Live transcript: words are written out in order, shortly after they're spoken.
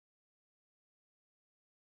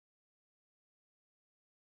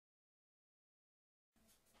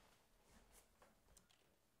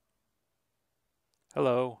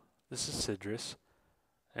Hello, this is Sidris,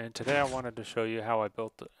 and today I wanted to show you how I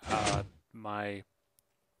built my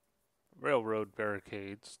railroad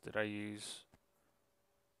barricades that I use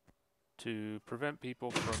to prevent people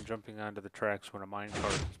from jumping onto the tracks when a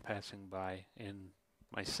minecart is passing by in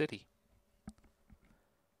my city.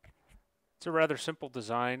 It's a rather simple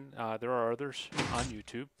design. There are others on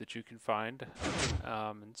YouTube that you can find,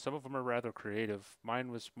 and some of them are rather creative.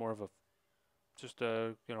 Mine was more of a just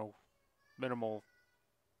a minimal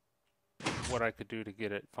what I could do to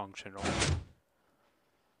get it functional.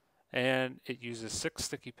 And it uses 6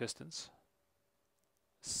 sticky pistons,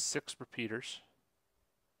 6 repeaters,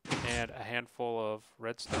 and a handful of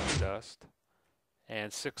redstone dust,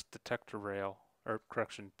 and 6 detector rail, or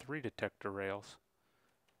correction, 3 detector rails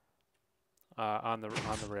on the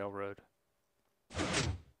railroad.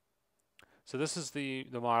 So this is the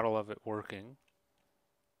model of it working.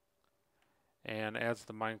 And as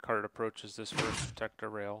the minecart approaches this first detector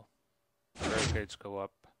rail, the barricades go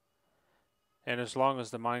up. And as long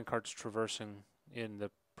as the minecart's traversing in the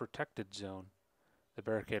protected zone, the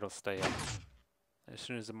barricade will stay up. As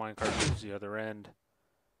soon as the minecart moves the other end,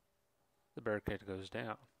 the barricade goes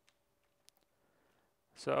down.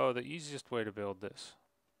 So the easiest way to build this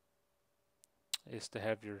is to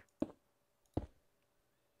have you've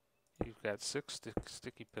got 6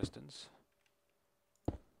 sticky pistons.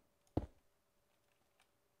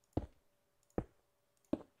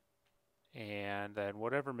 And then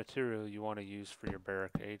whatever material you want to use for your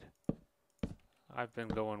barricade. I've been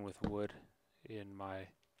going with wood in my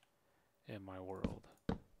world.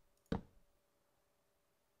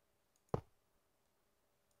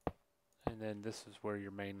 And then this is where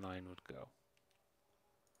your main line would go.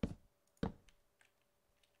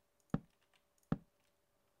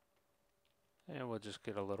 And we'll just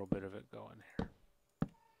get a little bit of it going here.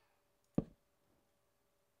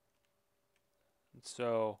 And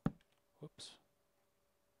so, whoops.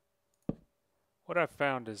 What I've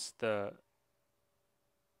found is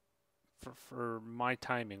for my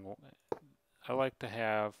timing, I like to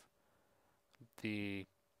have the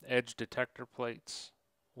edge detector plates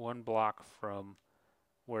 1 block from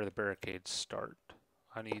where the barricades start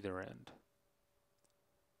on either end.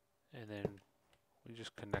 And then we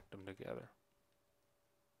just connect them together.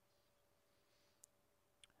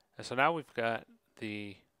 And so now we've got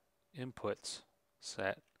the inputs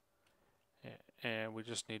set, and we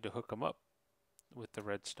just need to hook them up with the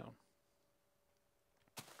redstone.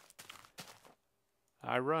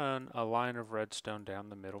 I run a line of redstone down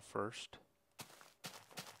the middle first.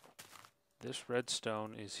 This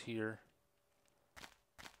redstone is here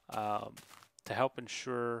to help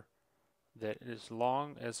ensure that as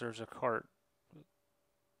long as there's a cart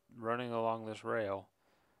running along this rail,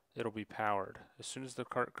 it'll be powered. As soon as the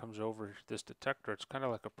cart comes over this detector, it's kind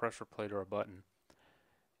of like a pressure plate or a button.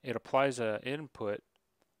 It applies an input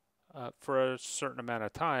for a certain amount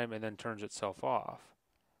of time and then turns itself off.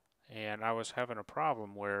 And I was having a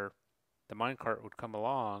problem where the minecart would come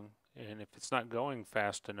along, and if it's not going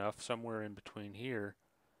fast enough, somewhere in between here,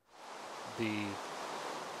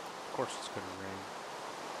 of course it's going to rain.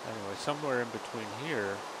 Anyway, somewhere in between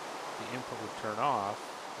here, the input would turn off,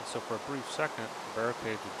 and so for a brief second, the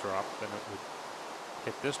barricade would drop, then it would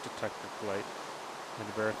hit this detector plate, and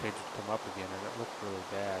the barricade would come up again, and it looked really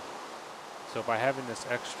bad. So by having this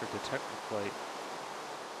extra detector plate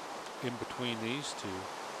in between these two,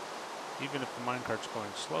 even if the minecart's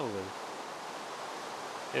going slowly,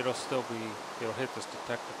 it'll hit this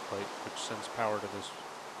detector plate, which sends power to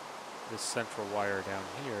this central wire down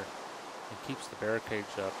here and keeps the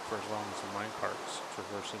barricades up for as long as the minecart's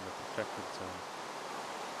traversing the protected zone.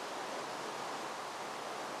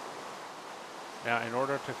 Now, in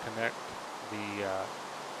order to connect the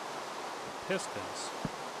pistons,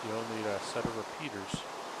 you'll need a set of repeaters.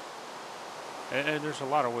 And there's a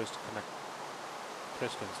lot of ways to connect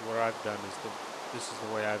pistons. What I've done is this is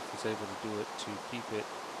the way I was able to do it to keep it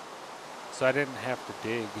so I didn't have to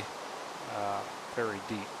dig very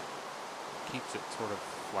deep. It keeps it sort of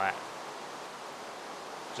flat.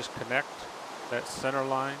 Just connect that center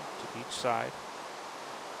line to each side.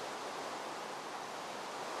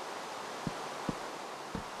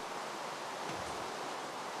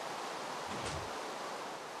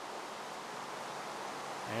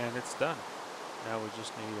 And it's done. Now we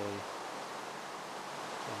just need a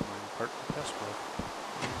minecart to test with.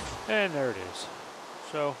 And there it is.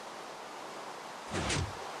 So,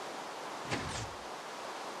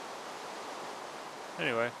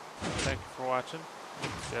 anyway, thank you for watching.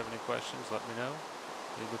 If you have any questions, let me know.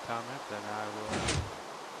 Leave a comment and I will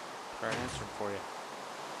try to answer them for you.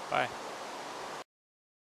 Bye.